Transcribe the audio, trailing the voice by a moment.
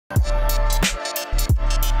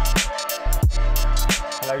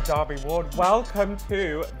Hello, Darby Ward. Welcome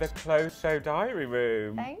to the Clothes Show Diary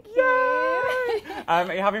Room. Thank you.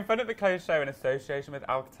 Are you having fun at the Clothes Show in association with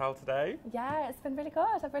Alcatel today? Yeah, it's been really good.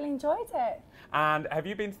 I've really enjoyed it. And have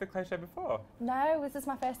you been to the Clothes Show before? No, this is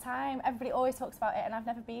my first time. Everybody always talks about it and I've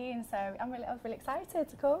never been, so I was really excited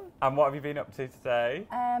to come. And what have you been up to today?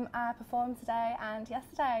 I performed today and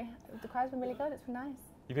yesterday. The crowd's been really good. It's been nice.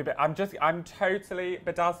 I'm totally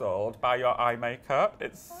bedazzled by your eye makeup.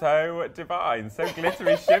 It's so divine, so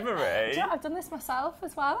glittery, shimmery. Do you know, I've done this myself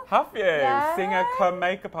as well. Have you? Yeah. Singer cum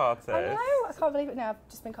makeup artist. I know, I can't believe it. No, I've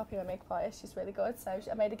just been copying my makeup artist. She's really good, so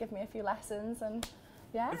I made her give me a few lessons and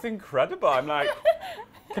yeah. It's incredible. I'm like,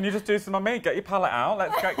 can you just do some on me? Get your palette out.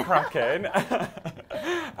 Let's get cracking.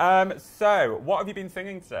 So, what have you been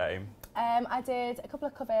singing today? I did a couple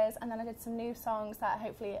of covers and then I did some new songs that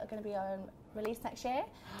hopefully are going to be released next year.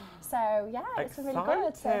 So yeah, it's been really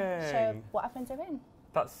good to show what I've been doing.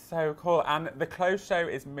 That's so cool. And the Clothes Show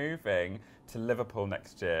is moving to Liverpool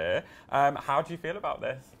next year. How do you feel about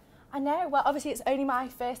this? I know, well obviously it's only my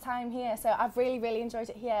first time here, so I've really enjoyed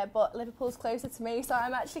it here, but Liverpool's closer to me, so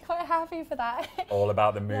I'm actually quite happy for that. All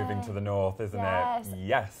about the moving to the north, isn't it?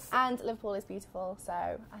 Yes. And Liverpool is beautiful, so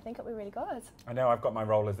I think it'll be really good. I know, I've got my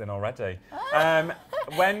rollers in already.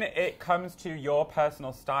 When it comes to your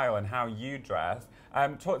personal style and how you dress,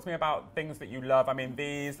 talk to me about things that you love. I mean,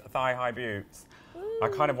 these thigh-high boots, I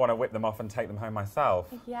kind of want to whip them off and take them home myself.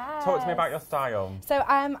 Yeah. Talk to me about your style. So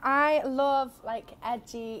I love like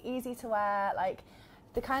edgy, easy to wear, like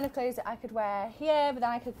the kind of clothes that I could wear here, but then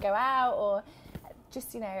I could go out, or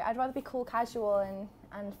just, you know, I'd rather be cool, casual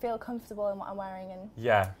and feel comfortable in what I'm wearing and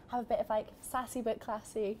have a bit of like sassy but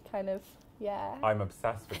classy kind of. Yeah. I'm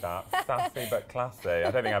obsessed with that. Sassy but classy. I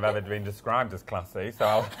don't think I've ever been described as classy,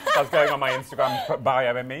 so I was going on my Instagram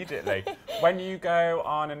bio immediately. When you go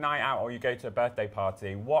on a night out or you go to a birthday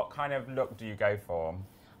party, what kind of look do you go for?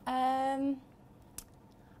 I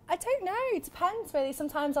don't know. It depends, really.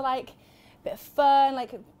 Sometimes I like a bit of fun,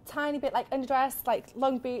 like a tiny bit like underdress, like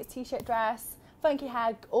long boots, t-shirt dress. Funky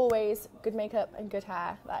hair, always good makeup and good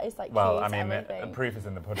hair. That is like well, key I mean, to the everything. proof is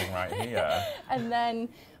in the pudding right here. And then,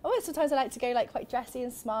 sometimes I like to go like quite dressy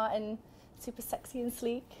and smart and super sexy and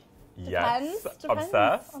sleek. Yes, Depends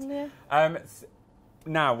obsessed. on the...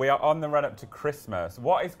 Now, we are on the run-up to Christmas.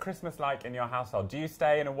 What is Christmas like in your household? Do you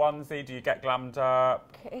stay in a onesie? Do you get glammed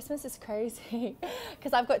up? Christmas is crazy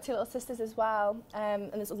because I've got two little sisters as well,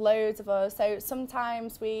 and there's loads of us. So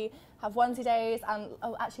sometimes we have onesie days, and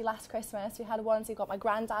actually last Christmas we had a onesie, got my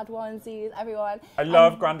granddad onesies, everyone. I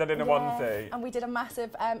love granddad in a onesie. And we did a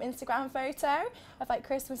massive Instagram photo of like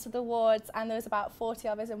Christmas with the Wards, and there was about 40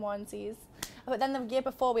 of us in onesies. But then the year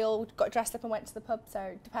before we all got dressed up and went to the pub, so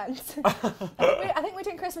it depends. I think we're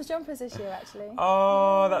doing Christmas jumpers this year actually.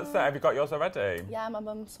 Oh, that's it. Have you got yours already? Yeah, my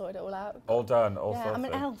mum sorted it all out. All done, all sorted. I'm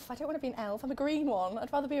an elf. I don't want to be an elf. I'm a green one.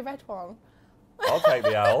 I'd rather be a red one. I'll take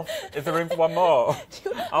the elf. Is there room for one more?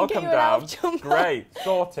 I'll come down. Great,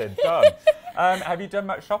 sorted, done. Have you done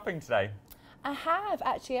much shopping today? I have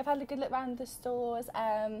actually. I've had a good look around the stores.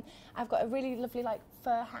 I've got a really lovely like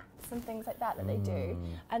fur hats and things like that they do,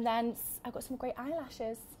 and then I've got some great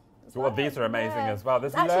eyelashes. Well, these are amazing as well.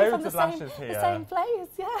 There's actually loads of lashes here. The same place,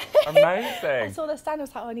 yeah. Amazing. I saw the stand. I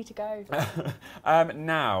was like, oh, I need to go.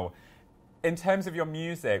 Now, in terms of your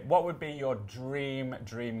music, what would be your dream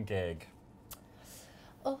gig?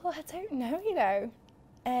 Oh, I don't know. You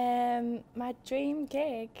know, my dream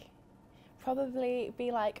gig. Probably be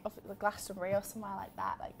like Glastonbury or somewhere like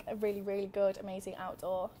that, like a really good, amazing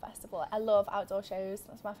outdoor festival. I love outdoor shows.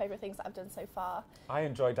 That's my favourite things that I've done so far. I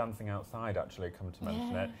enjoy dancing outside, actually, come to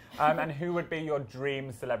mention it. And who would be your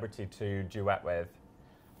dream celebrity to duet with?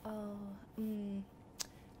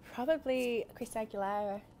 Probably Christina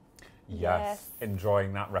Aguilera. Yes,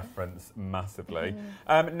 enjoying that reference massively.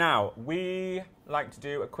 Now, we like to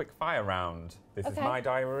do a quick fire round. This is my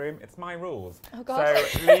diary room, it's my rules. Oh God.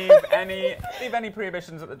 So leave any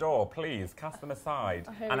prohibitions at the door, please, cast them aside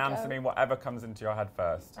and answer me whatever comes into your head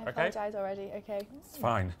first. I apologise already, okay. It's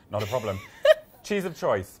fine, not a problem. Cheese of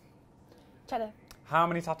choice. Cheddar. How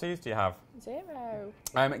many tattoos do you have? 0.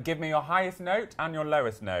 Give me your highest note and your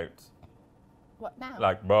lowest note. What now?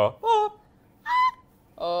 Like, bah.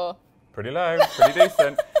 Oh. Pretty low, pretty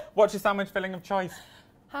decent. What's your sandwich filling of choice?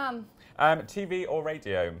 Ham. TV or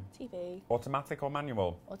radio? TV. Automatic or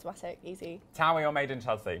manual? Automatic, easy. Towie or made in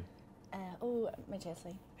Chelsea? Made Chelsea.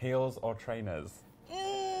 Heels or trainers?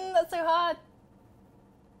 That's so hard.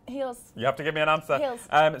 Heels. You have to give me an answer.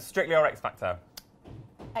 Heels. Strictly or X Factor?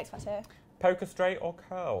 X Factor. Poker straight or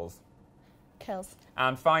curls? Curls.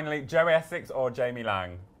 And finally, Joey Essex or Jamie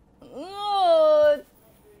Laing?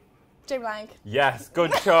 Jamie Laing. Yes,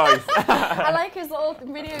 good choice. I like his little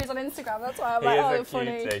videos on Instagram. That's why I'm like, oh, He is a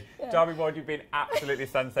funny. cutie. Yeah. Darby Ward, you've been absolutely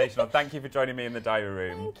sensational. Thank you for joining me in the diary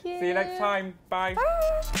room. Thank you. See you next time. Bye.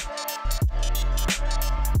 Bye.